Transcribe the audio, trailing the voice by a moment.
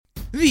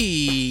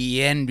The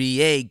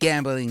NBA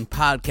Gambling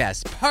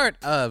Podcast, part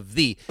of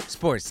the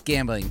Sports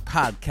Gambling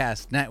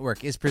Podcast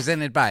Network, is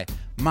presented by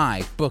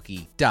MyBookie.ag.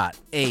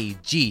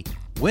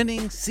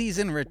 Winning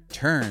season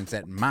returns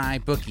at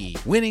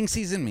MyBookie. Winning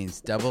season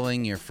means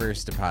doubling your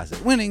first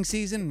deposit. Winning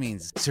season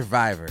means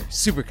Survivor,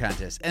 Super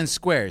Contest, and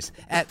Squares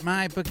at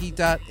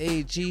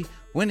MyBookie.ag.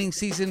 Winning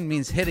season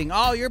means hitting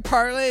all your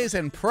parlays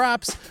and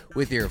props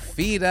with your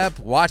feet up,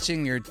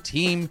 watching your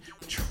team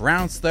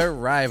trounce their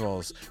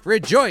rivals.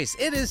 Rejoice!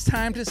 It is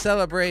time to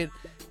celebrate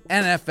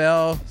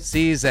NFL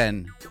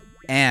season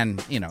and,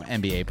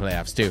 NBA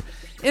playoffs too.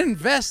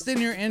 Invest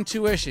in your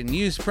intuition.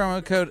 Use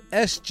promo code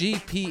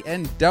SGP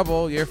and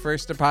double your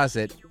first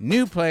deposit.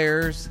 New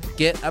players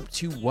get up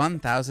to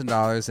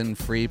 $1,000 in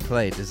free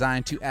play,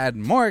 designed to add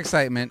more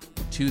excitement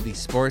to the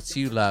sports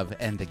you love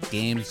and the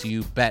games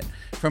you bet.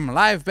 From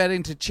live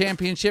betting to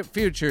championship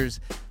futures,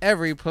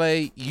 every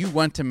play you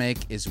want to make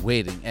is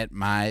waiting at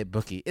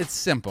MyBookie. It's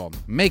simple.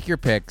 Make your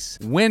picks,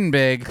 win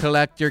big,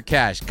 collect your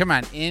cash. Come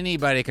on,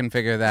 anybody can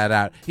figure that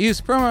out.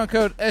 Use promo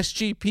code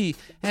SGP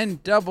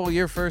and double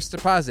your first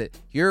deposit.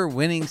 Your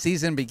winning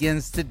season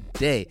begins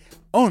today,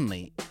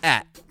 only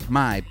at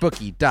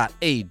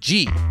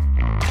MyBookie.ag.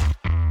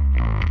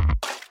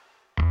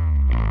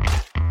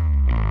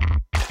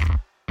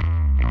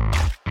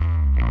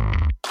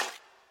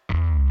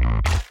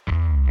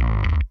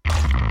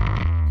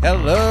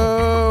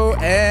 Hello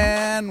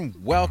and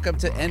welcome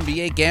to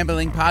NBA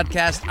Gambling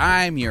Podcast.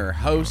 I'm your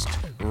host,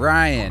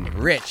 Ryan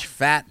Rich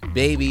Fat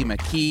Baby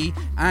McKee.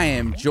 I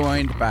am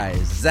joined by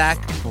Zach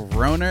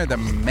Broner, the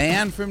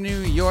man from New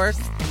York,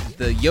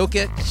 the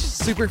Jokic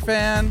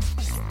superfan.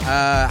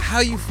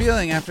 How you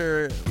feeling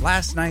after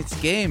last night's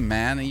game,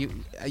 man?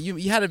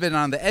 You had to have been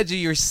on the edge of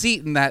your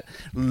seat in that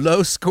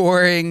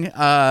low-scoring,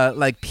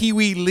 like Pee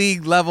Wee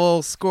League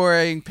level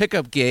scoring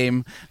pickup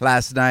game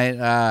last night.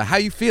 How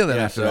you feeling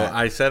after that?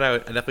 I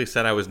definitely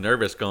said I was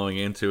nervous going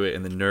into it,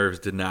 and the nerves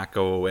did not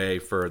go away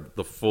for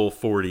the full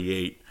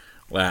 48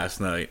 last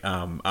night.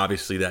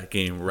 Obviously, that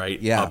game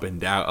up and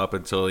down up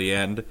until the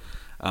end,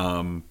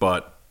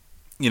 but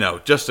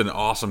just an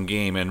awesome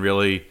game, and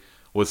really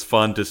was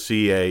fun to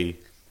see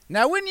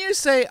Now, when you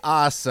say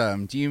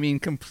awesome, do you mean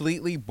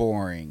completely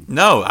boring?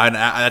 No,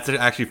 that's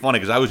actually funny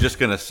because I was just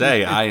going to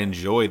say I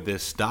enjoyed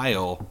this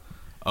style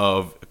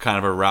of kind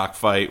of a rock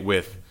fight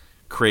with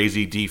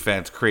crazy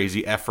defense,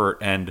 crazy effort,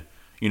 and,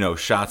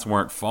 shots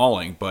weren't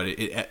falling. But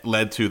it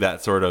led to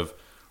that sort of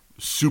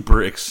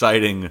super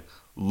exciting,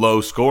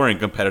 low-scoring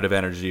competitive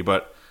energy.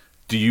 But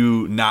do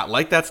you not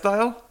like that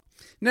style?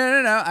 No.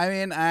 I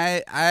mean,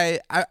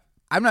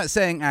 I'm not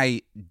saying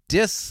I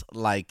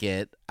dislike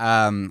it.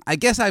 I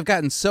guess I've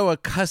gotten so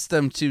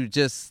accustomed to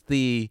just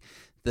the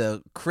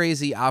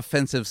crazy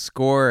offensive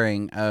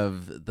scoring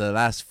of the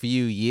last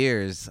few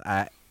years.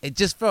 It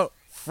just felt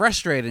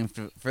frustrating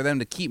for them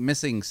to keep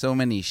missing so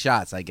many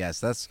shots. I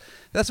guess that's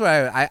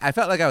why I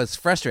felt like I was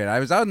frustrated. I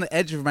was on the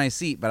edge of my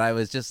seat, but I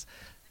was just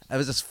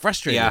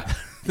frustrated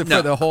for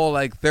the whole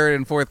third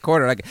and fourth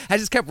quarter. Like I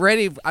just kept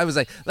ready. I was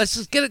like, let's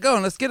just get it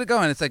going. Let's get it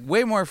going. It's like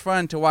way more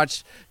fun to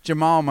watch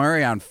Jamal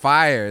Murray on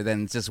fire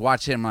than just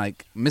watch him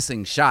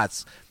missing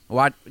shots.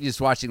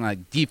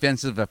 Watching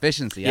defensive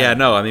efficiency. Yeah,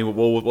 no. I mean,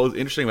 what was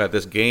interesting about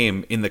this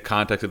game in the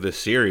context of this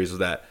series was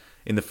that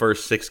in the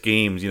first 6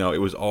 games, it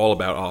was all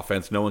about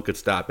offense. No one could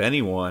stop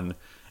anyone,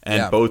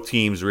 and both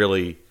teams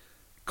really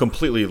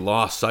completely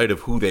lost sight of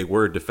who they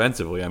were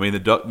defensively. I mean,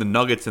 the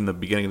Nuggets in the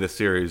beginning of this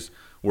series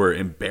were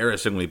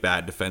embarrassingly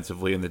bad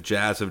defensively, and the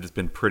Jazz have just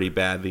been pretty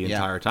bad the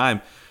entire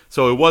time.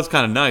 So it was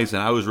kind of nice,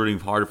 and I was rooting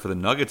harder for the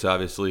Nuggets,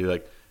 obviously,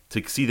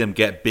 to see them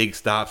get big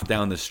stops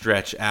down the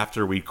stretch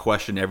after we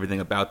questioned everything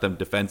about them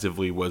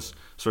defensively was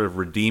sort of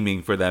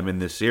redeeming for them in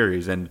this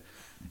series. And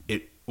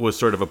it was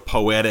sort of a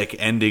poetic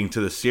ending to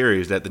the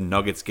series that the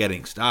Nuggets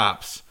getting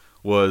stops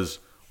was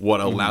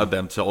what allowed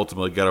them to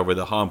ultimately get over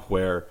the hump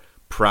where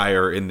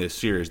prior in this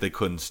series they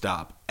couldn't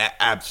stop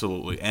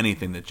absolutely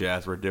anything the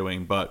Jazz were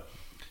doing. But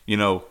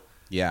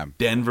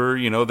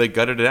Denver, they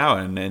gutted it out.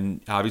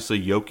 And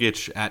obviously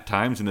Jokic at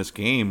times in this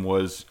game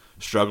was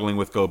struggling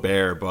with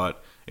Gobert,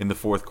 but in the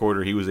fourth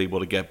quarter he was able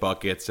to get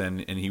buckets,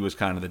 and he was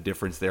kind of the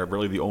difference there.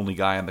 Really the only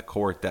guy on the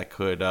court that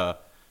could,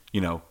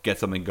 get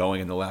something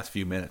going in the last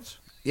few minutes.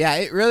 Yeah,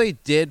 it really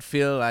did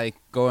feel like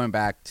going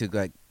back to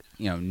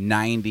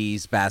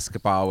 90s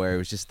basketball where it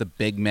was just the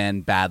big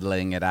men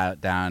battling it out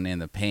down in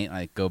the paint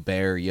like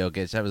Gobert or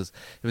Jokic. It was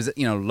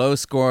low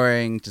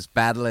scoring, just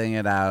battling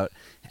it out.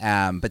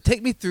 But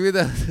take me through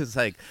those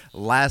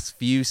last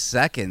few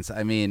seconds.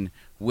 I mean,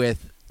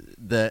 with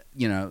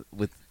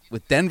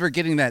with Denver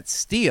getting that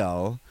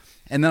steal,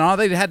 and then all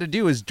they had to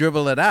do was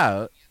dribble it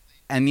out,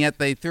 and yet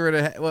they threw it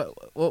ahead.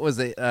 What was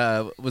it?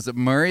 Was it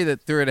Murray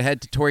that threw it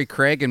ahead to Torrey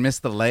Craig and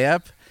missed the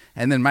layup?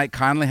 And then Mike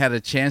Conley had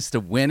a chance to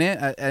win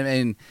it. I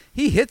mean,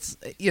 he hits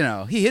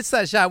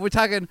that shot. We're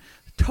talking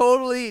a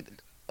totally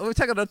different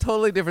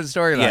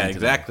storyline. Yeah,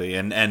 exactly.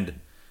 And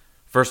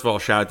first of all,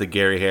 shout out to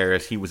Gary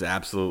Harris. He was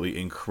absolutely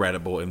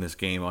incredible in this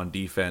game on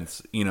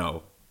defense.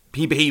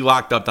 He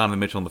locked up Donovan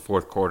Mitchell in the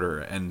fourth quarter,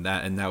 and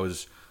that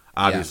was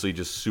obviously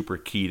just super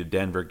key to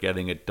Denver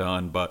getting it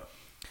done. But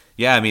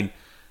yeah, I mean,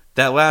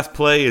 that last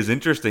play is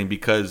interesting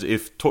because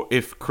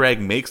if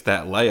Craig makes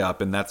that layup,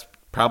 and that's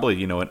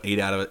probably an 8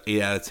 out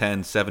of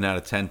 10, 7 out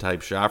of 10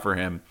 type shot for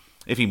him.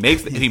 If he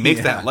makes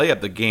that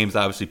layup, the game's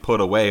obviously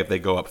put away if they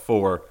go up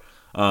 4.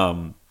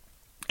 And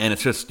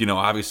it's just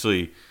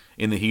obviously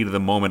in the heat of the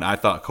moment, I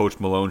thought Coach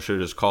Malone should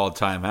have just called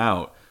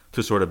timeout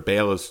to sort of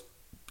bail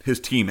his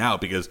team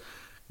out because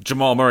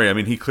Jamal Murray, I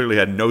mean, he clearly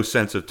had no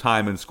sense of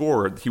time and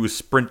score. He was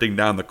sprinting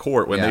down the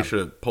court when they should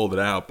have pulled it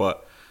out,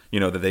 but.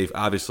 That they've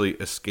obviously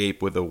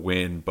escaped with a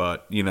win,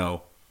 but,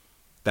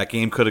 that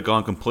game could have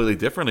gone completely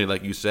differently,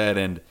 like you said,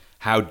 and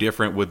how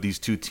different would these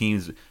two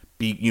teams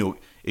be?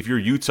 If you're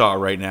Utah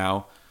right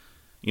now,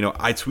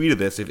 I tweeted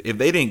this, if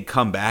they didn't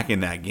come back in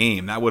that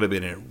game, that would have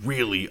been a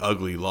really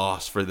ugly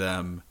loss for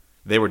them.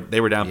 They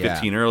were down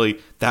 15 early.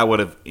 That would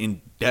have,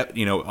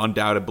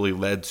 undoubtedly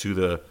led to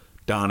the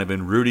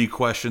Donovan Rudy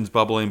questions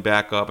bubbling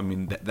back up. I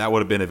mean, that would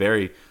have been a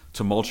very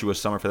tumultuous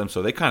summer for them,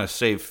 so they kind of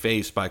saved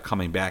face by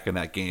coming back in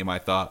that game. I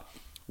thought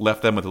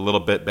left them with a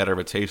little bit better of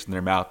a taste in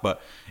their mouth. But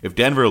if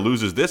Denver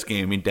loses this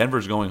game, I mean,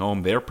 Denver's going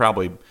home. They're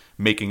probably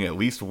making at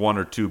least 1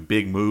 or 2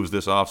 big moves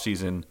this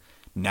offseason.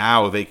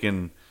 Now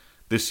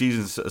this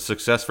season's a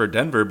success for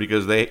Denver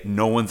because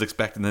no one's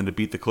expecting them to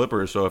beat the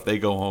Clippers. So if they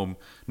go home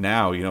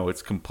now,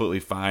 it's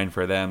completely fine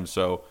for them.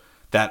 So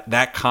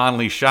that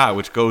Conley shot,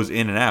 which goes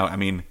in and out, I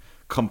mean,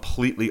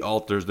 completely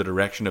alters the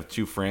direction of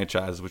 2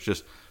 franchises, which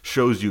just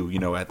shows you,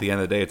 at the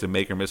end of the day, it's a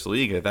make or miss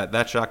league. If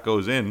that shot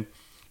goes in,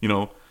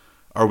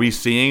 are we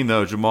seeing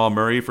the Jamal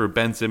Murray for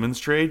Ben Simmons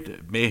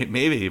trade?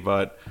 Maybe,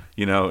 but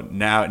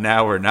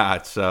now we're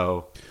not.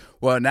 So,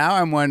 well, now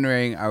I'm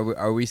wondering,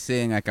 are we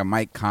seeing like a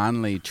Mike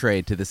Conley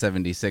trade to the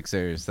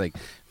 76ers? Like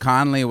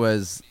Conley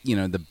was,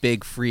 the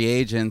big free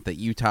agent that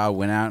Utah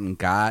went out and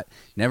got.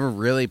 Never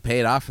really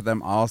paid off for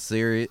them all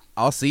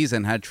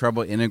season. Had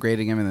trouble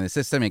integrating him in the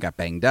system. He got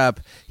banged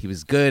up. He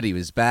was good. He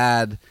was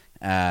bad.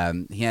 He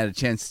had a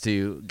chance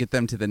to get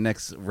them to the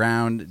next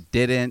round.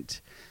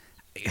 Didn't.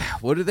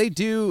 What do they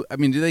do? I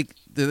mean, do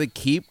they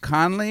keep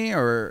Conley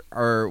or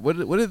what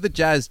did the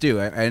Jazz do?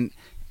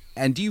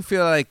 And do you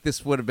feel like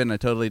this would have been a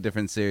totally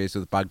different series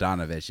with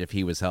Bogdanovich if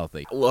he was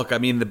healthy? Look, I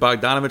mean, the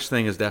Bogdanovich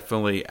thing is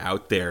definitely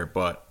out there,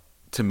 but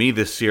to me,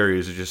 this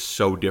series is just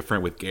so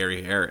different with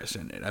Gary Harris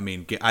in it. I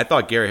mean, I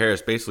thought Gary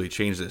Harris basically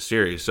changed this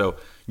series, so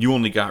you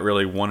only got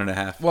really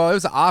 1.5. Well, it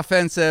was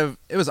offensive.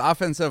 It was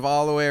offensive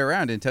all the way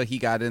around until he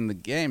got in the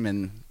game,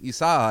 and you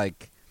saw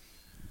like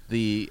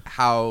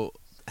how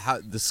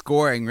the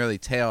scoring really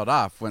tailed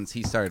off once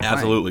he started playing.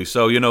 Absolutely.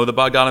 So, the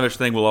Bogdanovich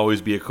thing will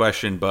always be a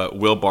question, but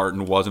Will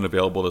Barton wasn't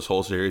available this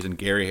whole series, and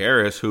Gary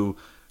Harris, who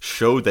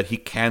showed that he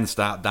can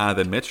stop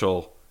Donovan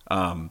Mitchell,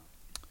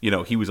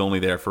 he was only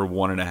there for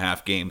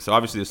 1.5 games. So,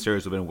 obviously, the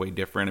series would have been way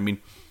different. I mean,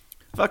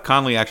 I thought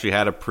Conley actually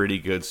had a pretty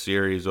good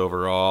series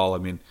overall. I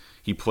mean,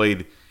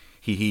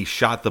 he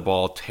shot the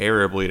ball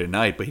terribly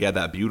tonight, but he had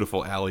that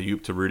beautiful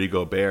alley-oop to Rudy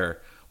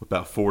Gobert with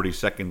about 40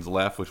 seconds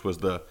left, which was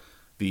the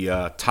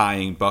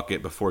tying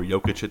bucket before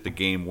Jokic hit the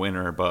game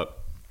winner. But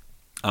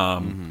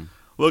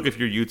look, if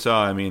you're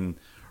Utah, I mean,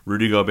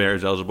 Rudy Gobert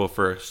is eligible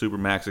for a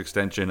Supermax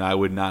extension. I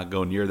would not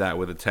go near that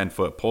with a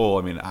 10-foot pole.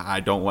 I mean,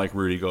 I don't like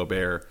Rudy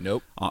Gobert.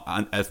 Nope.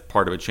 As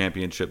part of a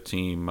championship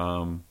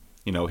team.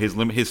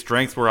 His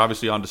strengths were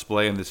obviously on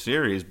display in this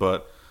series,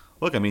 but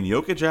look, I mean,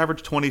 Jokic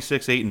averaged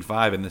 26, 8, and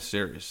 5 in this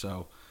series.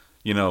 So,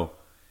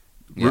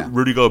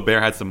 Rudy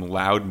Gobert had some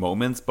loud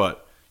moments,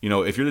 but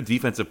if you're the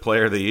defensive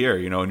player of the year,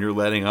 and you're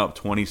letting up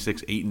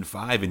 26, 8, and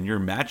 5 in your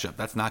matchup,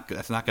 that's not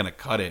going to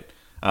cut it.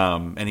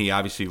 And he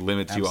obviously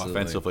limits you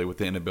offensively with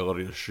the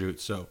inability to shoot.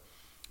 So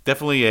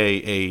definitely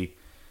a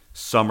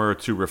summer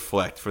to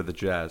reflect for the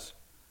Jazz.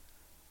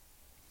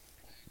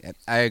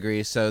 I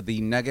agree. So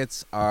the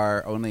Nuggets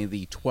are only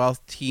the 12th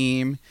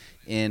team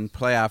in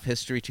playoff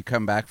history to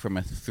come back from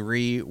a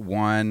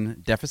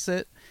 3-1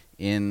 deficit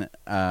in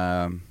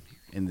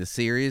the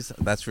series.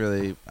 That's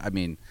really, I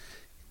mean,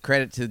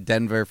 credit to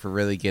Denver for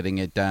really getting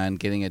it done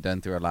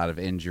through a lot of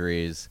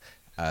injuries.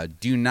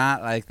 Do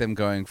not like them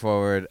going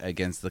forward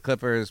against the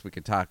Clippers. We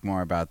could talk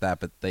more about that,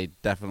 but they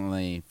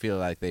definitely feel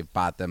like they've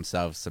bought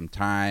themselves some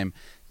time.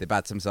 They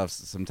bought themselves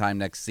some time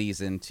next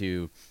season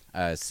to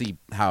see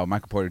how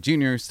Michael Porter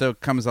Jr. still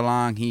comes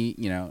along.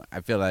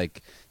 I feel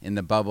like in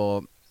the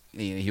bubble,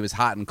 he was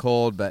hot and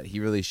cold, but he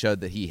really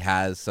showed that he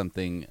has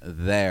something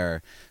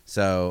there.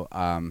 So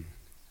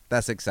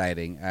that's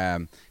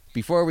exciting.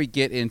 Before we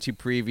get into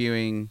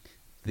previewing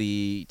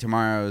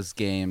tomorrow's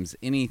games,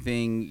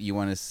 anything you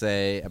want to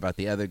say about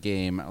the other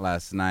game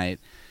last night?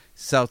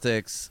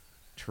 Celtics,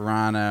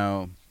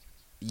 Toronto.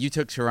 You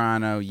took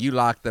Toronto. You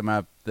locked them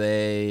up.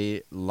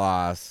 They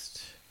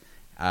lost.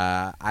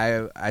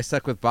 I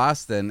stuck with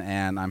Boston,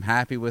 and I'm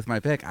happy with my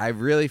pick. I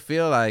really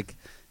feel like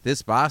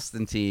this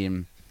Boston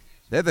team,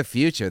 they're the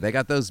future. They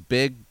got those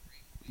big,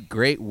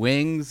 great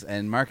wings,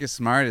 and Marcus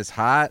Smart is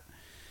hot.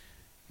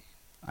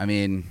 I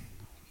mean,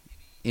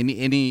 can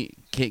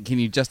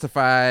you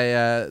justify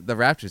the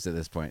Raptors at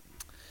this point?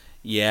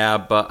 Yeah,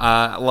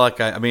 but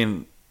look, I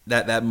mean,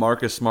 that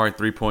Marcus Smart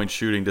 3-point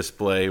shooting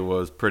display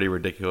was pretty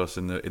ridiculous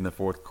in the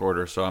fourth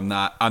quarter. So I'm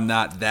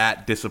not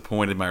that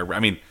disappointed.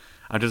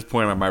 I'm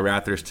disappointed my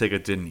Raptors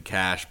ticket didn't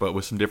cash, but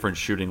with some different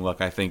shooting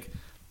luck, I think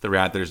the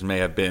Raptors may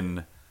have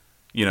been,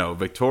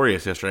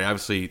 victorious yesterday.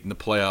 Obviously, in the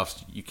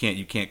playoffs, you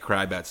can't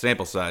cry about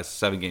sample size.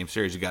 7-game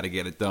series, you got to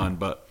get it done.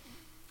 But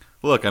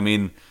look,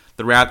 the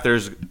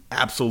Raptors'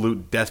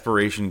 absolute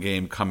desperation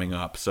game coming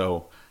up.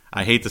 So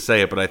I hate to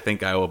say it, but I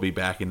think I will be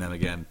backing them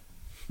again.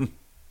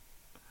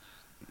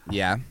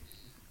 Yeah.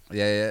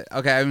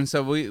 Okay,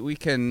 so we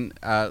can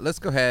let's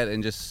go ahead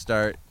and just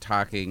start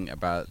talking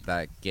about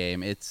that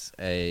game. It's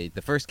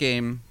the first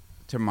game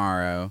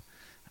tomorrow.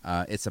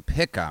 It's a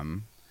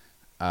pick'em.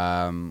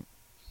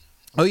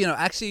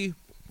 Actually,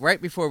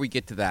 right before we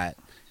get to that,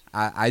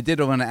 I did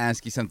want to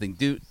ask you something.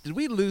 Did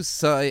we lose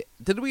sight?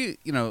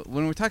 When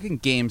we're talking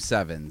game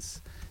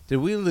sevens, did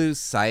we lose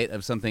sight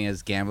of something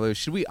as gamblers?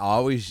 Should we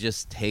always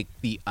just take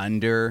the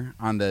under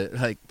on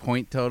the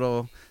point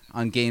total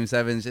on game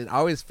sevens? It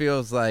always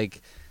feels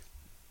like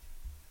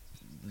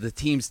the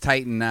teams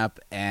tighten up,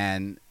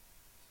 and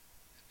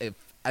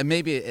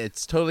maybe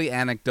it's totally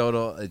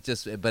anecdotal.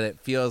 But it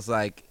feels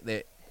like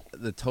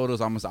the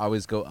totals almost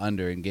always go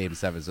under in game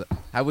sevens.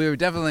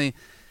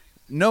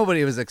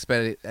 Nobody was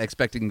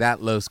expecting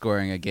that low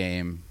scoring a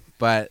game,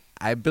 but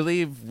I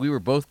believe we were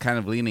both kind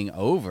of leaning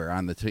over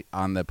on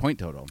the point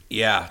total.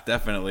 Yeah,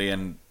 definitely,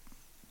 and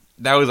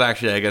that was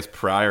actually, I guess,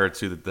 prior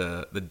to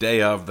the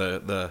day of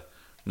the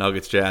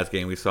Nuggets Jazz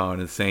game. We saw an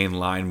insane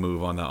line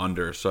move on the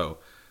under, so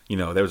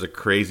there was a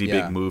crazy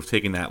big move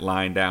taking that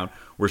line down.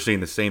 We're seeing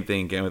the same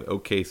thing again with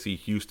OKC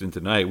Houston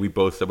tonight. We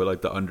both said we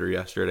liked the under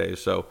yesterday,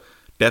 so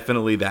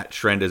definitely that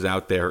trend is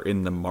out there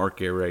in the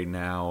market right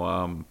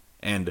now.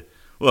 And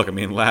look,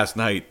 last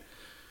night,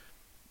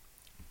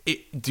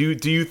 do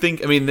you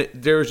think?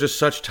 There was just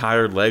such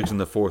tired legs in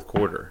the fourth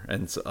quarter,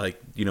 and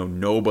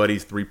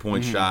nobody's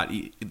 3-point shot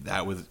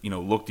that was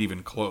looked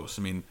even close.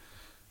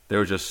 There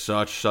was just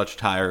such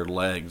tired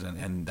legs,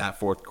 and that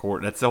fourth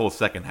quarter, that's the whole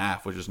second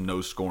half, was just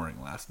no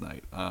scoring last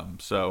night.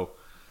 So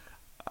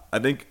I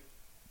think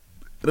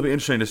it'll be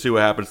interesting to see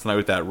what happens tonight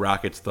with that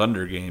Rockets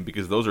Thunder game,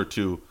 because those are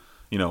two,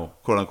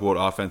 quote unquote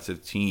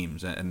offensive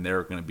teams, and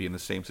they're going to be in the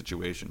same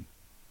situation.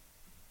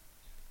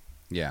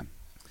 Yeah,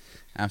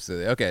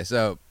 absolutely. Okay,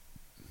 so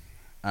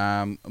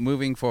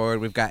moving forward,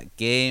 we've got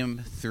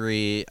Game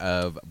 3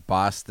 of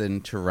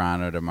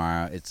Boston-Toronto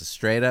tomorrow. It's a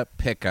straight-up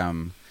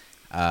pick'em.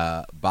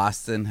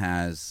 Boston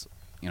has,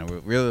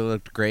 really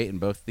looked great in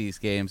both these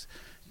games.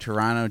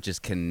 Toronto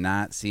just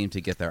cannot seem to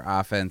get their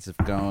offensive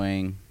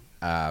going.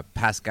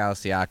 Pascal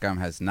Siakam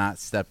has not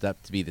stepped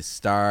up to be the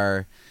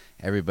star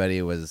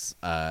everybody was,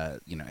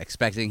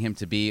 expecting him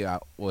to be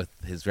with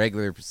his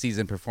regular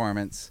season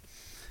performance.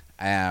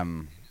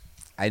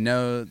 I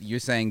know you're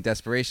saying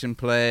desperation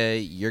play.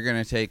 You're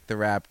going to take the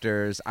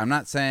Raptors. I'm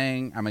not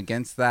saying I'm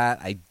against that.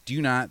 I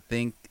do not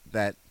think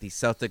that the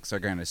Celtics are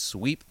going to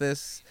sweep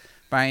this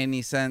by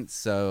any sense.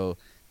 So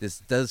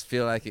this does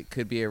feel like it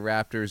could be a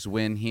Raptors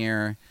win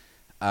here.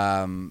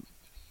 But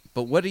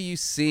what are you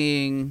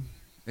seeing?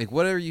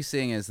 What are you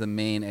seeing as the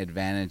main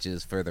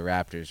advantages for the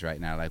Raptors right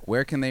now?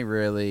 Where can they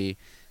really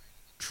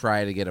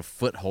try to get a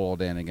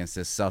foothold in against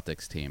this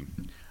Celtics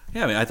team?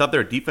 Yeah, I thought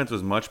their defense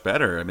was much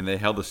better. They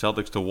held the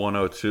Celtics to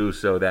 102,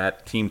 so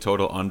that team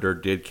total under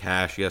did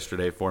cash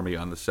yesterday for me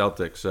on the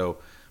Celtics. So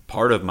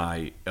part of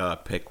my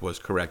pick was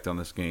correct on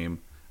this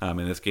game. And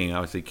this game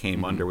obviously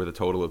came under with a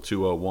total of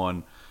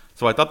 201.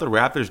 So I thought the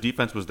Raptors'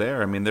 defense was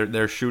there.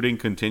 Their shooting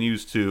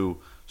continues to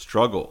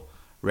struggle.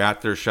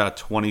 Raptors shot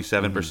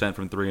 27%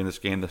 from three in this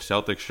game. The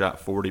Celtics shot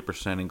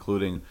 40%,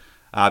 including,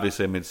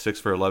 obviously, 6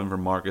 for 11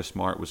 from Marcus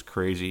Smart was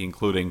crazy,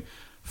 including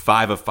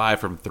 5 of 5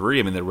 from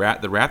three. The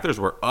Raptors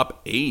were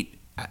up 8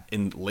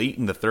 late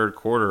in the third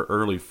quarter,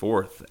 early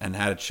fourth, and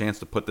had a chance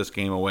to put this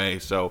game away.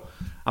 So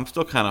I'm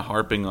still kind of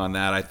harping on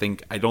that.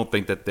 I don't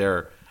think that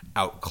they're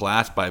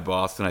outclassed by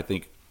Boston. I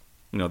think,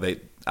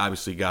 they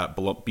obviously got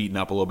beaten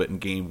up a little bit in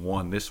game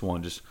one. This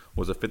one just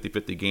was a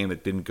 50-50 game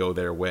that didn't go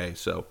their way.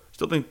 So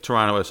still think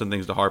Toronto has some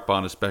things to harp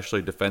on,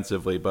 especially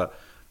defensively, but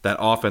that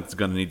offense is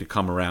going to need to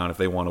come around if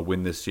they want to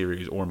win this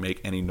series or make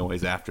any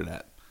noise after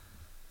that.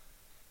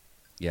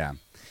 Yeah.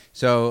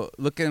 So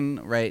looking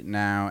right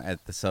now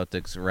at the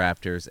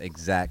Celtics-Raptors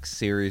exact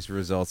series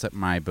results at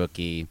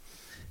MyBookie,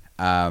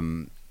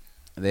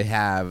 they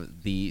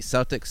have the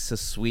Celtics to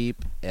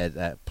sweep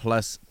at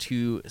plus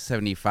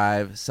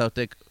 275.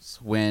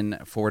 Celtics win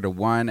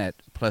 4-1 at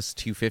plus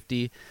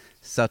 250.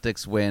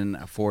 Celtics win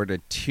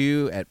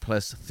 4-2 at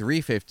plus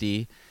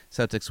 350.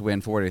 Celtics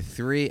win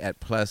 4-3 at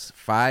plus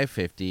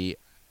 550.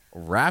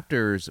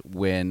 Raptors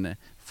win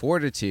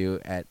 4-2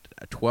 at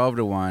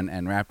 12-1,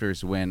 and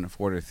Raptors win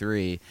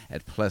 4-3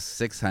 at plus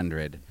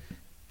 600.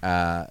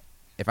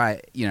 If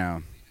I,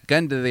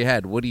 gun to the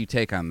head, what do you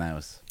take on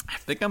those? I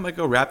think I'm going to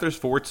go Raptors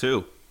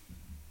 4-2.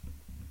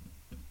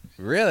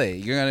 Really?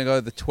 You're going to go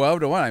the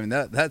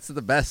 12-1? That's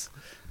the best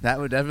That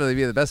would definitely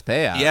be the best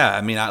payout. Yeah, I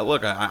mean, I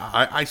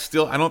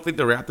don't think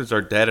the Raptors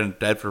are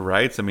dead for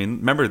rights. I mean,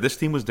 remember, this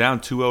team was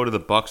down 2-0 to the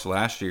Bucks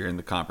last year in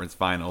the conference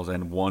finals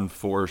and won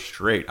 4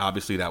 straight.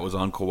 Obviously, that was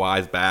on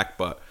Kawhi's back,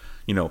 but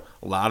a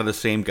lot of the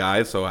same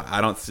guys. So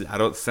I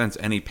don't sense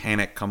any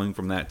panic coming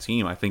from that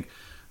team. I think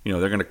they're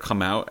going to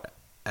come out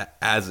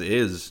as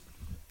is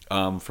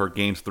for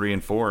games 3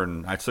 and 4,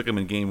 and I took them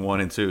in game 1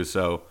 and 2.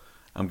 So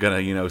I'm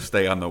gonna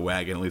stay on the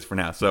wagon at least for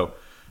now. So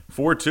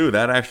 4-2,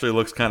 that actually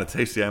looks kind of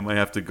tasty. I might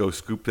have to go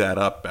scoop that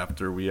up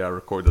after we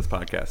record this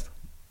podcast.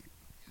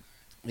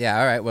 Yeah,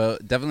 all right. Well,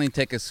 definitely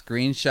take a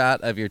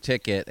screenshot of your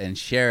ticket and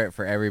share it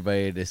for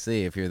everybody to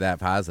see if you're that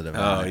positive.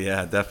 Oh,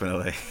 yeah,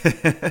 definitely.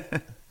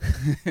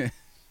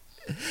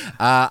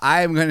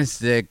 I'm going to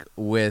stick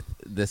with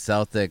the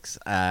Celtics.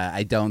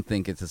 I don't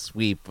think it's a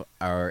sweep,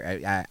 or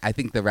I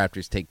think the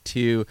Raptors take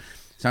 2.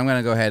 So I'm going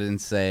to go ahead and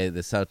say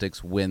the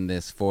Celtics win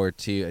this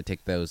 4-2. I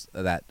take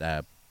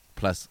that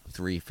plus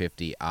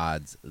 350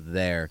 odds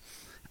there.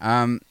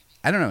 I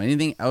don't know.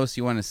 Anything else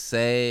you want to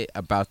say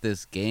about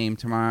this game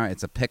tomorrow?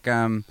 It's a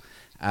pick'em.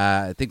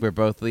 I think we're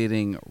both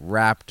leading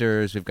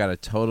Raptors. We've got a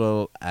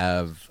total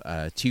of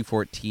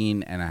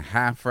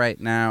 214.5 right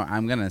now.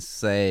 I'm going to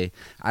say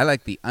I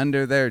like the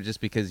under there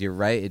just because you're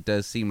right. It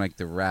does seem like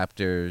the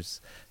Raptors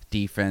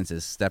defense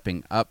is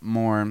stepping up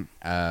more.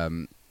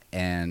 And,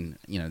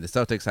 the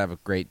Celtics have a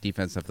great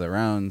defense of their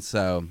own.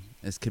 So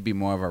this could be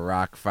more of a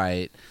rock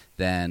fight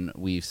than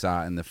we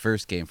saw in the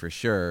first game for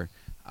sure.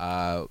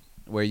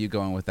 Where are you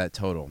going with that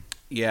total?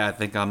 Yeah, I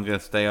think I'm going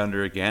to stay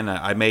under again.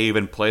 I may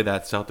even play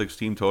that Celtics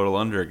team total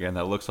under again.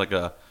 That looks like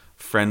a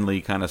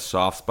friendly kind of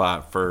soft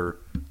spot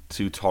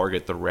to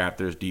target the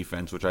Raptors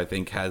defense, which I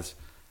think has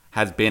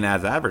been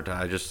as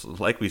advertised. Just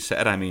like we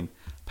said, I mean,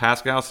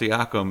 Pascal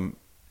Siakam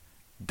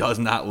does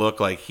not look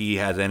like he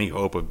has any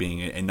hope of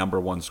being a number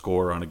 1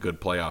 scorer on a good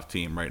playoff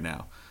team right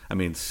now. I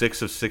mean,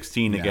 6 of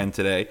 16 again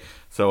today.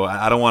 So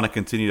I don't want to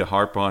continue to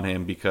harp on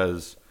him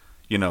because,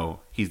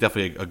 he's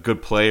definitely a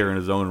good player in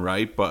his own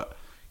right, but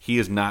he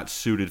is not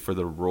suited for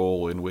the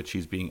role in which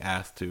he's being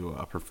asked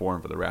to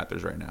perform for the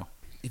Raptors right now.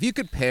 If you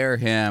could pair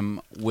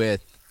him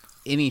with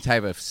any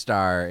type of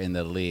star in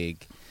the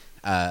league,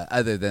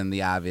 other than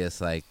the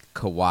obvious like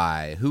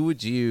Kawhi, who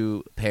would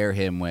you pair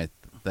him with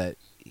that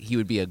he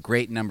would be a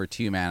great number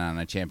 2 man on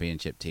a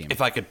championship team?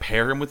 If I could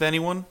pair him with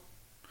anyone,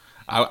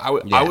 I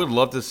would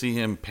love to see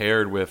him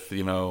paired with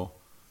a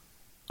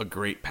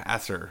great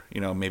passer.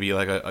 Maybe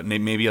like a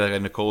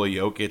Nikola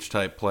Jokic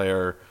type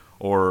player,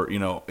 or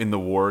in the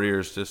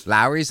Warriors. Just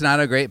Lowry's not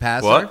a great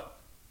passer. What?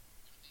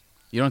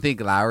 You don't think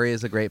Lowry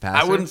is a great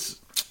passer?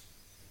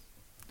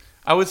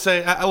 I would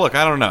say, look,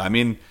 I don't know. I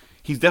mean,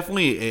 he's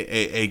definitely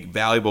a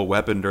valuable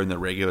weapon during the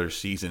regular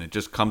season. It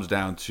just comes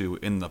down to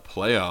in the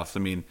playoffs.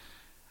 I mean,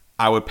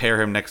 I would pair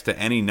him next to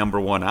any number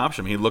 1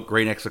 option. I mean, he looked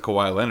great next to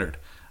Kawhi Leonard.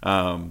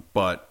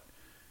 But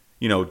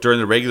during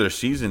the regular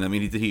season, I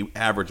mean, he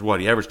averaged what?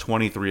 He averaged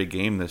 23 a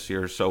game this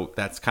year, so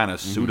that's kind of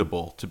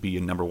suitable to be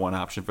a number 1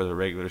 option for the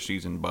regular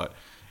season. But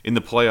in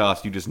the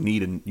playoffs, you just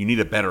need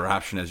a better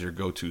option as your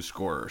go-to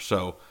scorer.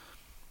 So,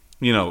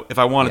 if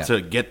I wanted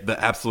to get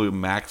the absolute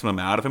maximum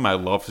out of him,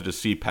 I'd love to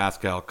just see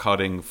Pascal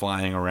cutting,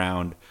 flying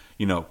around,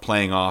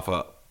 playing off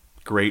a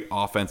great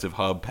offensive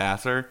hub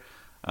passer.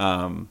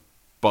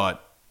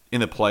 But in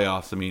the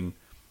playoffs, I mean,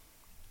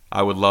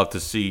 I would love to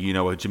see,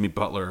 a Jimmy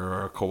Butler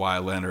or a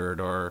Kawhi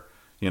Leonard or,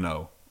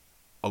 a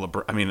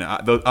LeBron. I mean,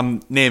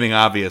 I'm naming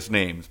obvious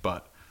names,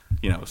 but,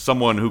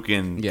 someone who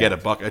can get a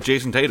bucket.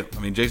 Jason Tatum. I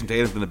mean, Jason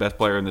Tatum's been the best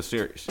player in this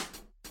series.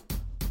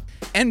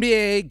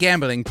 NBA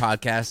Gambling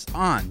Podcast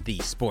on the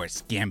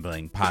Sports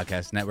Gambling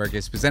Podcast Network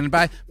is presented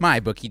by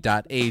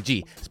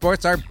MyBookie.ag.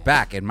 Sports are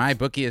back, and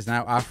MyBookie is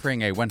now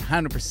offering a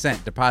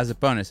 100% deposit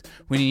bonus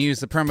when you use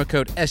the promo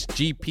code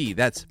SGP.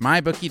 That's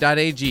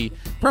MyBookie.ag,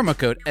 promo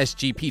code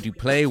SGP to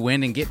play,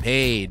 win, and get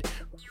paid.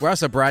 We're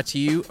also brought to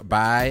you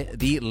by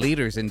the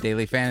leaders in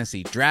daily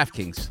fantasy,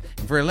 DraftKings.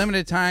 And for a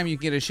limited time, you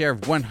can get a share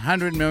of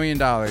 $100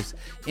 million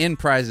in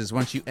prizes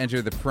once you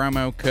enter the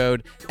promo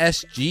code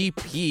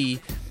SGP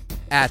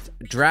at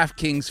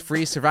DraftKings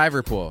free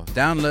survivor pool.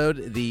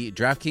 Download the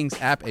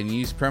DraftKings app and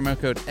use promo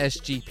code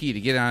SGP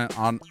to get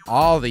on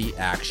all the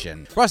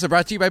action. We're also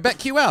brought to you by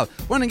BetQL.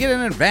 Want to get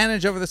an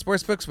advantage over the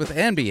sportsbooks with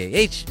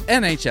NBA,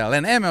 NHL,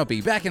 and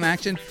MLB back in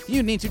action?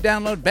 You need to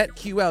download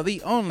BetQL,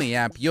 the only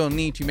app you'll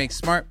need to make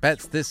smart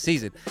bets this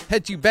season.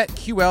 Head to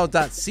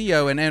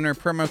betql.co and enter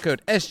promo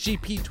code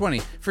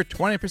SGP20 for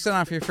 20%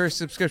 off your first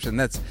subscription.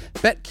 That's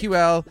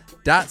betql.co,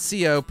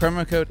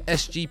 promo code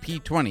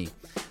SGP20.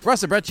 We're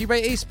also brought to you by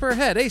Ace Per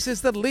Head. Ace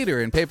is the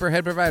leader in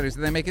pay-per-head providers,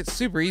 and they make it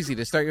super easy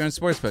to start your own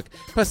sportsbook.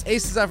 Plus,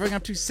 Ace is offering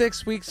up to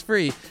 6 weeks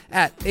free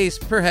at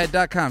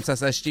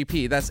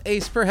aceperhead.com/SGP. That's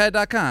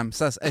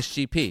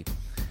aceperhead.com/SGP.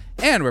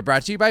 And we're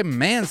brought to you by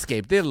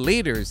Manscaped, the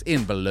leaders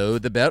in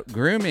below-the-belt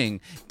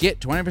grooming. Get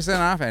 20%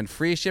 off and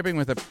free shipping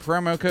with a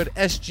promo code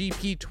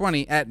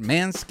SGP20 at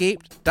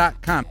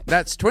manscaped.com.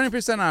 That's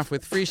 20% off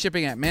with free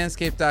shipping at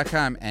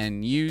manscaped.com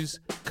and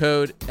use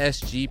code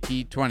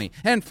SGP20.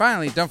 And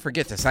finally, don't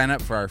forget to sign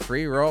up for our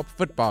free roll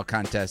football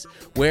contest,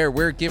 where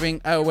we're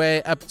giving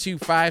away up to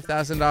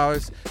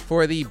 $5,000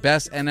 for the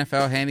best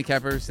NFL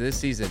handicappers this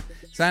season.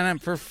 Sign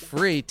up for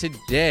free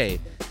today.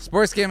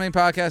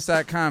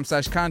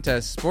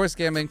 SportsGamblingPodcast.com/contest.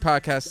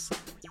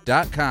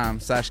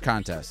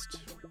 SportsGamblingPodcast.com/contest.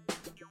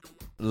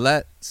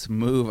 Let's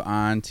move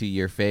on to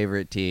your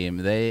favorite team.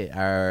 They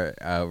are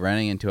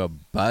running into a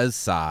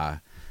buzzsaw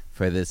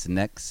for this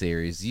next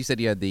series. You said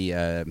you had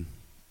the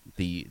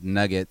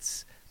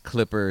Nuggets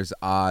Clippers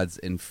odds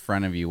in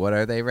front of you. What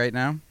are they right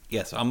now?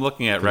 Yes, I'm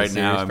looking at right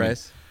now. I mean,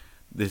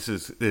 this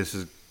is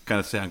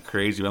going to sound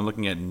crazy, but I'm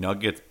looking at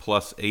Nuggets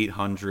plus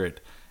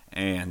 800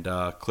 and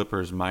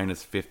Clippers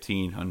minus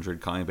 1,500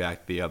 coming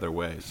back the other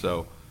way.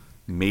 So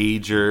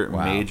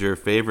major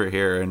favorite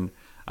here, and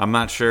I'm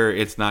not sure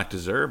it's not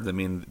deserved. I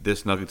mean,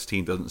 this Nuggets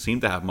team doesn't seem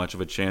to have much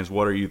of a chance.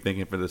 What are you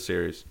thinking for this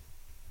series?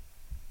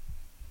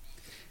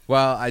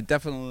 Well, I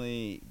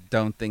definitely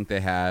don't think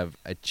they have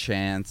a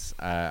chance.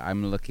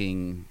 I'm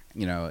looking,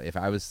 if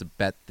I was to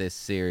bet this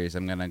series,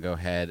 I'm going to go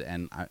ahead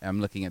and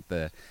I'm looking at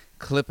the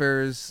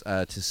Clippers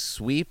to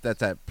sweep.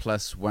 That's at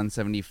plus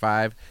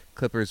 175.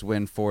 Clippers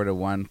win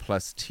 4-1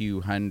 plus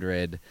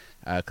 200.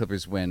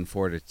 Clippers win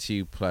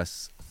 4-2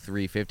 plus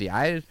 350.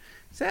 I'm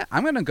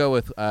going to go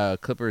with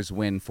Clippers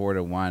win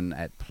 4-1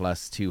 at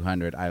plus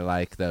 200. I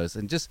like those.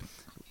 And just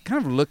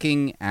kind of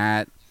looking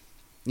at,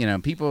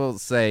 people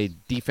say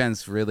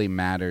defense really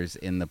matters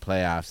in the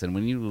playoffs. And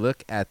when you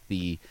look at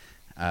the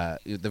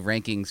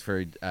rankings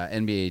for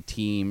NBA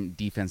team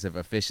defensive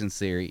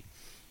efficiency,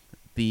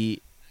 the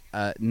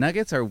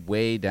Nuggets are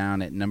way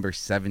down at number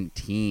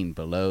 17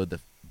 below the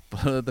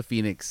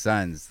Phoenix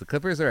Suns. The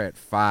Clippers are at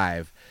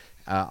 5.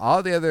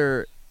 All the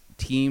other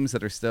teams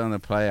that are still in the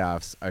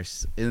playoffs are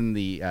in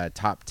the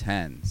top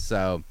 10.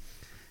 So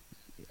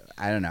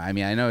I don't know. I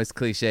mean, I know it's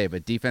cliche,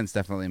 but defense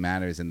definitely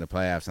matters in the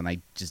playoffs, and I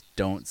just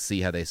don't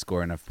see how they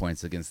score enough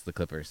points against the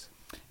Clippers.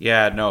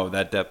 Yeah, no,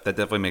 that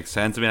definitely makes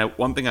sense. I mean,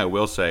 one thing I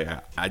will say,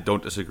 I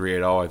don't disagree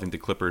at all. I think the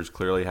Clippers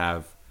clearly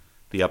have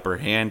the upper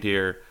hand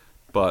here,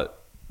 but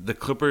the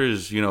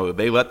Clippers,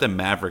 they let the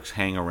Mavericks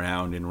hang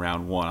around in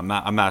round one.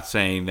 I'm not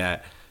saying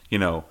that,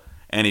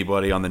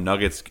 anybody on the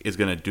Nuggets is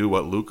going to do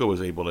what Luka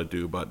was able to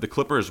do, but the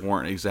Clippers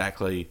weren't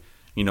exactly,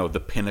 the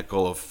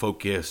pinnacle of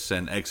focus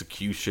and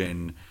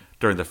execution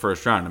during the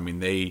first round. I mean,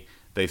 they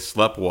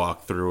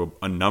sleptwalked through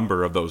a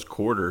number of those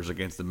quarters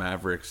against the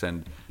Mavericks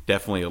and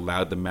definitely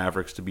allowed the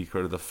Mavericks to be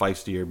sort of the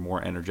feistier,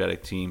 more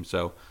energetic team.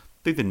 So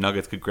I think the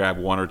Nuggets could grab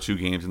 1 or 2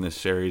 games in this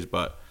series,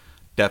 but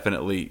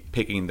definitely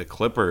picking the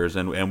Clippers,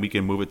 and we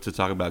can move it to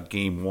talk about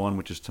Game 1,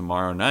 which is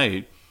tomorrow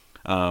night.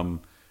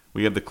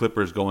 We have the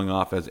Clippers going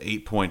off as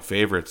 8-point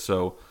favorites,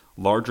 so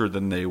larger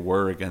than they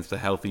were against a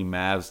healthy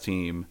Mavs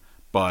team,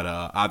 but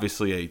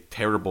obviously a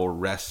terrible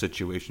rest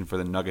situation for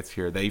the Nuggets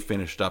here. They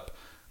finished up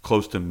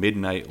close to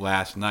midnight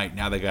last night.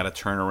 Now they got to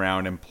turn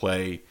around and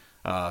play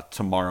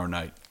tomorrow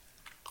night.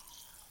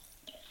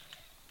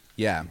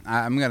 Yeah,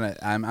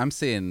 I'm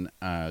seeing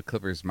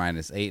Clippers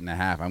minus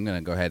 8.5. I'm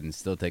gonna go ahead and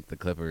still take the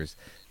Clippers.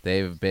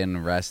 They've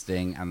been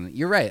resting, and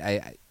you're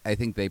right. I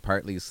think they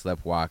partly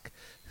sleptwalk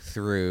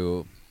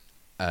through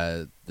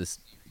this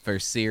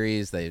first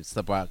series. They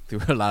sleptwalk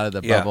through a lot of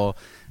the bubble.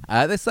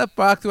 They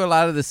sleptwalk through a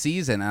lot of the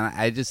season, and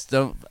I just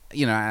don't.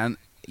 And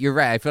you're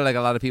right. I feel like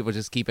a lot of people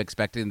just keep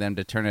expecting them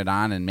to turn it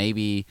on, and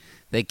maybe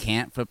they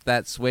can't flip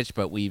that switch.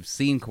 But we've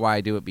seen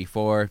Kawhi do it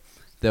before.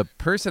 The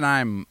person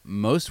I'm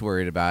most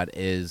worried about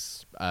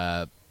is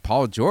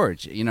Paul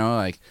George.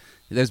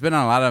 There's been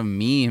a lot of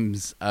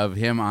memes of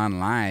him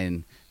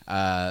online,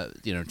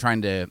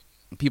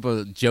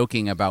 people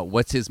joking about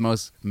what's his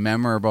most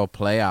memorable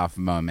playoff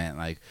moment.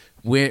 Like,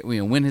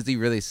 when has he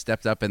really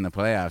stepped up in the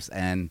playoffs?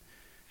 And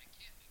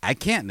I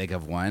can't think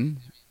of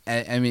one.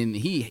 I mean,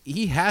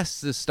 he has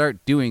to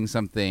start doing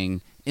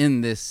something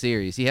in this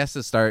series. He has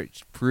to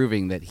start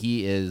proving that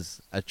he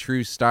is a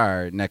true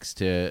star next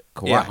to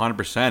Kawhi. Yeah,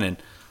 100%. And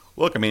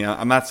look, I mean,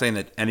 I'm not saying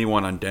that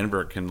anyone on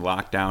Denver can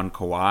lock down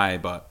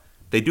Kawhi, but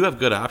they do have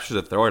good options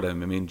to throw at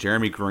him. I mean,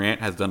 Jeremy Grant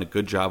has done a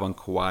good job on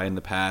Kawhi in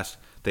the past.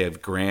 They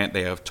have Grant,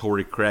 they have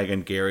Torrey Craig,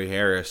 and Gary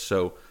Harris.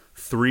 So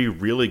 3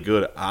 really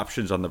good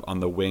options on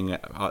the wing,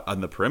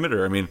 on the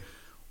perimeter. I mean,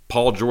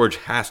 Paul George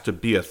has to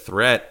be a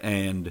threat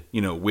and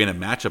win a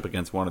matchup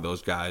against one of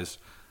those guys.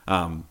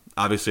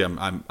 Obviously,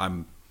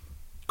 I'm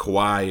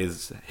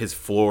Kawhi his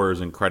floor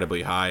is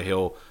incredibly high.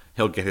 He'll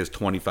get his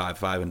 25,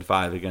 5 and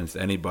 5 against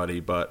anybody,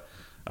 but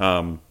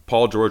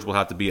Paul George will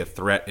have to be a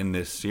threat in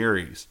this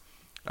series.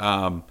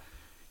 I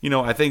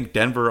think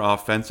Denver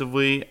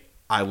offensively,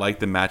 I like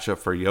the matchup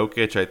for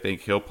Jokic. I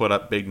think he'll put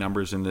up big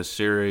numbers in this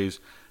series.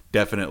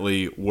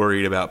 Definitely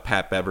worried about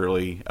Pat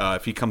Beverly.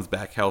 If he comes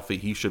back healthy,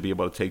 he should be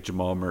able to take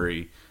Jamal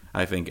Murray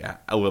I think,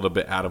 a little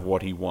bit out of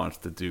what he wants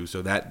to do.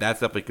 So that's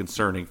definitely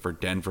concerning for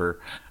Denver.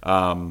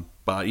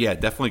 But yeah,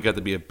 definitely got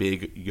to be a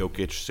big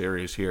Jokic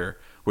series here,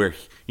 where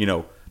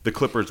the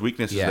Clippers'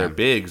 weakness is their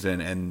bigs,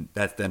 and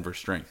that's Denver's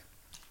strength.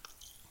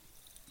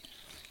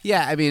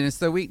 Yeah, I mean, it's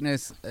their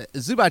weakness.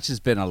 Zubac has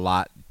been a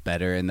lot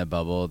better in the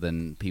bubble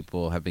than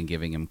people have been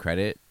giving him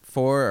credit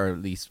for, or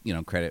at least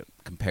credit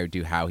compared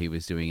to how he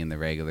was doing in the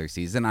regular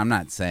season. I'm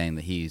not saying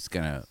that he's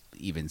gonna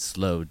even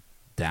slow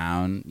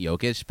down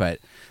Jokic, but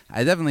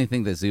I definitely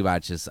think that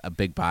Zubac is a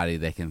big body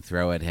they can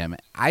throw at him.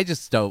 I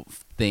just don't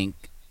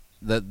think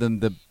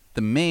the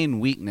main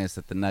weakness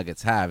that the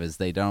Nuggets have is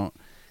they don't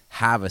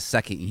have a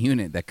second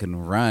unit that can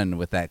run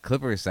with that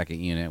Clippers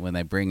second unit when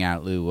they bring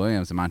out Lou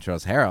Williams and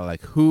Montrezl Harrell.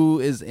 Like, who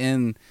is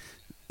in,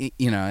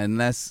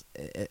 unless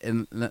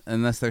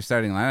their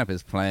starting lineup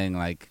is playing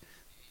like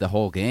the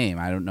whole game,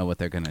 I don't know what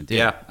they're going to do.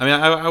 Yeah, I mean,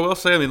 I will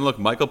say, look,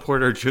 Michael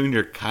Porter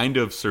Jr. kind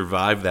of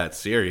survived that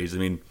series. I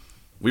mean,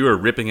 we were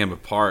ripping him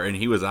apart, and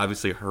he was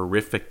obviously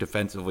horrific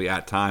defensively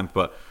at times,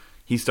 but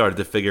he started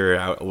to figure it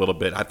out a little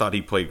bit. I thought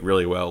he played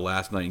really well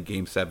last night in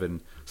Game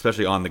 7,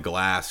 especially on the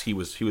glass. He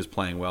was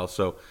playing well,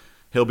 so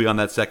he'll be on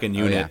that second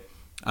unit.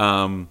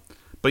 Oh, yeah.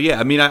 But yeah,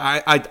 I mean,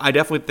 I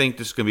definitely think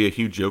this is going to be a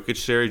huge Jokic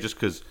series, just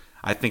because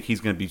I think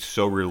he's going to be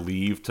so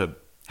relieved to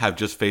have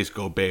just faced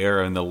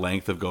Gobert and the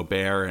length of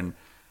Gobert and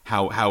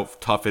how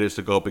tough it is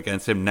to go up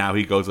against him. Now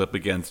he goes up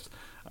against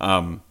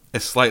a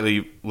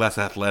slightly less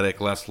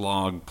athletic, less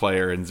long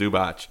player in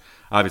Zubac.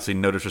 Obviously,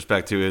 no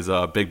disrespect to his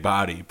big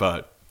body,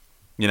 but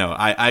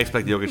I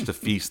expect Jokic to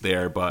feast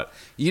there. But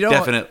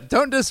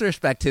don't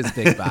disrespect his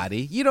big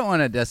body. You don't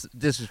want to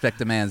disrespect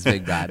the man's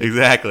big body.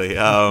 Exactly.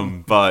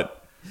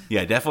 But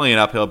yeah, definitely an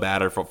uphill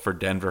batter for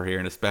Denver here,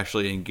 and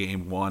especially in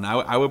Game 1.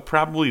 I would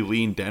probably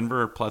lean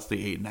Denver plus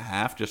the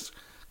 8.5, just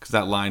because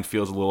that line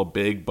feels a little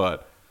big.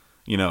 But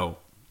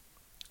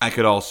I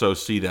could also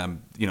see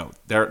them.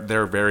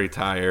 They're very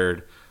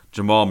tired.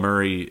 Jamal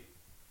Murray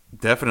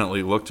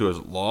definitely looked to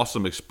have lost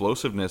some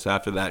explosiveness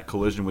after that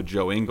collision with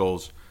Joe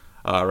Ingles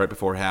right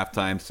before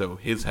halftime. So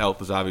his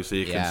health is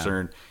obviously a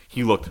concern.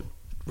 He looked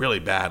really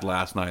bad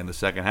last night in the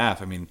second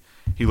half. I mean,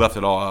 he left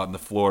it all out on the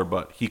floor,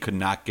 but he could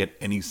not get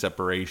any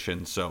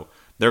separation. So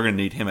they're going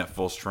to need him at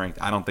full strength.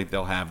 I don't think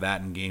they'll have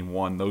that in Game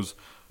 1. Those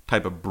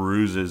type of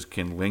bruises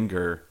can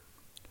linger.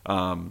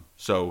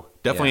 So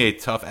definitely a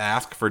tough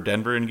ask for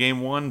Denver in Game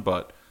 1,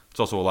 but it's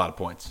also a lot of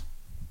points.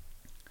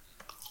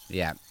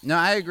 Yeah. No,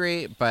 I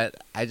agree, but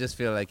I just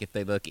feel like if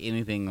they look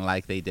anything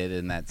like they did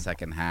in that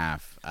second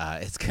half,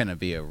 it's going to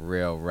be a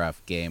real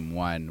rough Game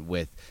 1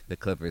 with the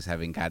Clippers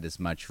having got as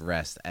much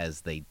rest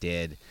as they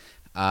did.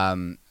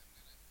 I'm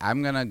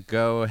going to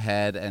go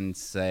ahead and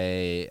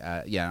say,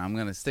 I'm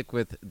going to stick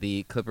with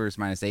the Clippers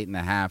minus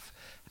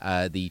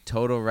 8.5. The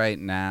total right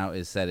now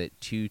is set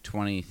at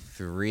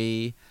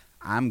 223.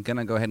 I'm going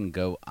to go ahead and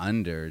go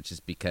under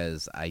just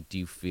because I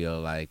do feel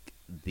like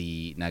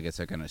the Nuggets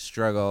are going to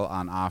struggle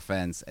on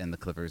offense and the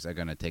Clippers are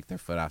going to take their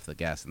foot off the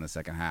gas in the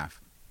second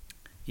half.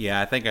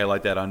 Yeah, I think I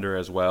like that under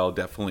as well. I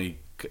definitely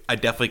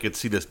could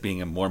see this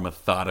being a more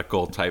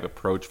methodical type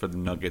approach for the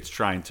Nuggets,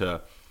 trying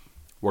to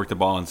work the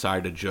ball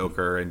inside the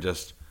Joker and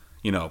just,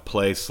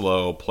 play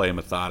slow, play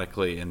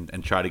methodically,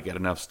 and try to get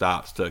enough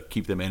stops to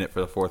keep them in it for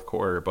the fourth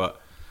quarter. But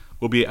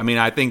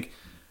I think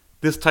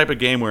this type of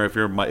game where if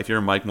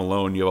you're Mike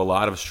Malone, you have a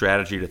lot of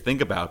strategy to think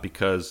about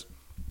because,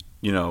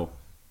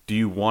 do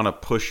you want to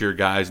push your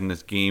guys in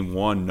this Game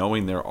 1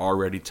 knowing they're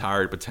already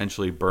tired,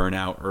 potentially burn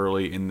out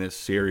early in this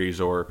series?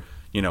 Or,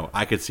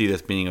 I could see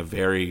this being a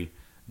very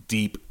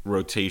deep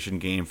rotation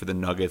game for the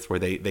Nuggets where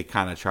they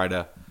kind of try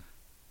to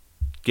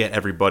get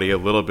everybody a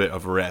little bit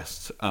of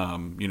rest.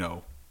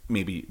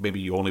 Maybe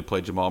you only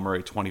play Jamal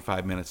Murray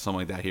 25 minutes, something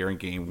like that here in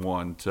Game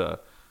 1 to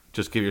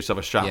just give yourself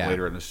a shot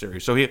later in the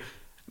series. So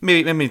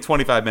maybe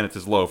 25 minutes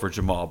is low for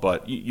Jamal,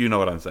 but you know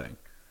what I'm saying.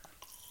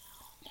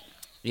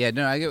 Yeah,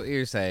 no, I get what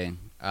you're saying.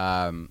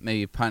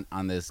 Maybe punt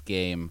on this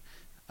game.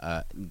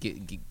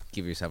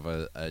 Give yourself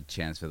a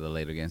chance for the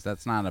later games.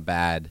 That's not a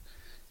bad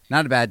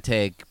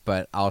take,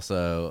 but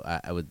also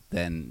I would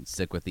then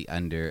stick with the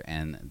under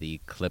and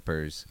the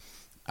Clippers.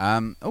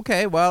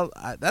 Okay, well,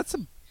 that's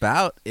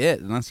about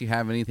it. Unless you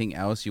have anything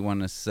else you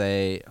want to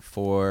say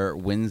for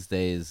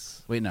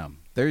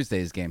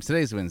Thursday's games.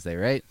 Today's Wednesday,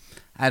 right?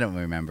 I don't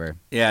remember.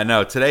 Yeah,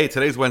 no,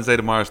 today's Wednesday,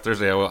 tomorrow's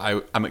Thursday.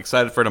 I'm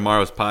excited for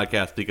tomorrow's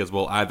podcast because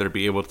we'll either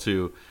be able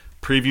to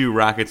preview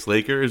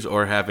Rockets-Lakers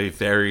or have a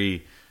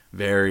very,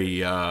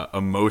 very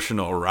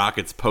emotional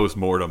Rockets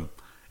post-mortem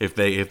if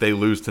they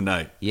lose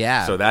tonight.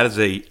 Yeah. So that is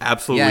a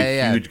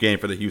absolutely huge game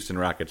for the Houston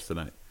Rockets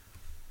tonight.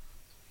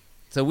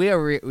 So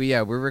we're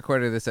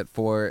recording this at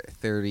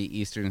 4:30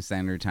 Eastern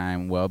Standard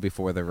Time, well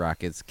before the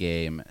Rockets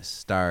game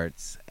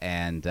starts,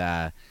 and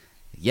I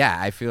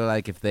feel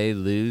like if they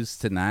lose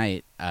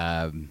tonight,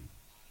 a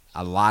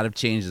lot of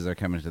changes are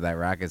coming to that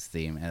Rockets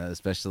team, and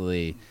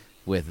especially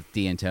with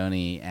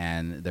D'Antoni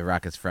and the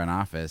Rockets front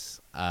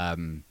office.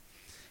 Who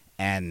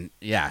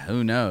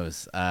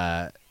knows?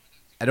 I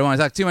don't want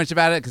to talk too much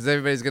about it because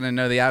everybody's going to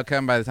know the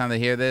outcome by the time they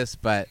hear this,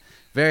 but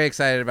very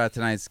excited about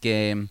tonight's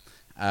game.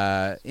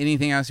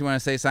 Anything else you want to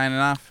say signing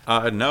off?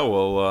 No,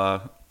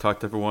 we'll talk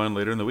to everyone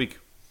later in the week.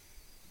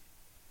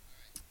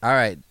 All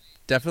right.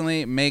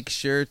 Definitely make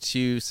sure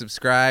to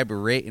subscribe,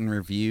 rate, and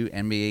review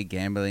NBA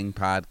Gambling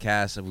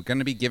Podcast. We're going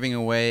to be giving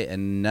away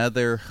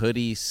another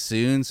hoodie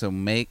soon, so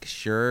make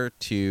sure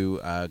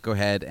to go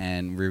ahead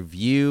and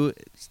review.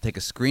 Take a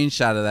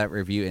screenshot of that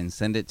review and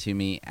send it to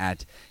me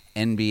at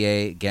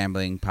NBA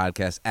Gambling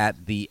Podcast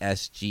at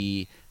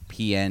thesgpn.com,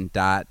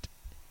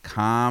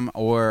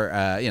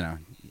 or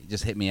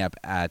just hit me up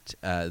at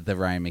the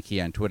Ryan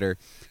McKee on Twitter.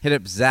 Hit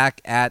up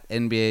Zach at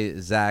NBA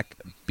Zach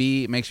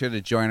B. Make sure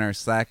to join our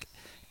Slack,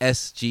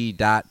 sg.pn/Slack.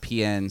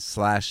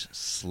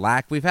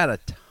 We've had a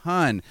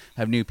ton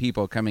of new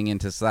people coming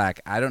into Slack.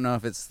 I don't know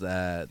if it's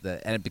because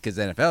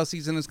the NFL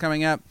season is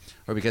coming up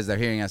or because they're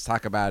hearing us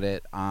talk about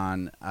it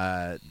on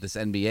this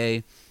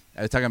NBA.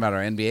 I was talking about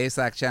our NBA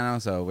Slack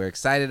channel, so we're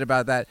excited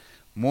about that.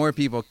 More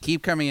people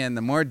keep coming in.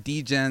 The more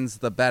DGens,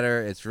 the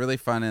better. It's really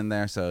fun in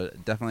there, so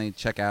definitely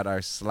check out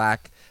our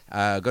Slack.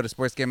 Go to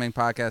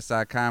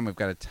sportsgamblingpodcast.com. We've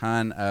got a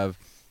ton of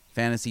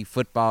fantasy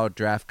football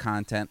draft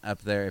content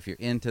up there if you're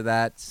into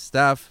that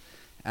stuff.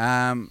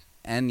 And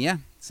yeah,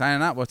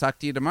 signing out. We'll talk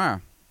to you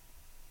tomorrow.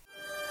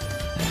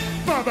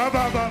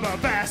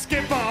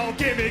 Basketball,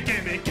 gimme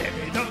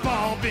the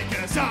ball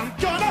because I'm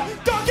gonna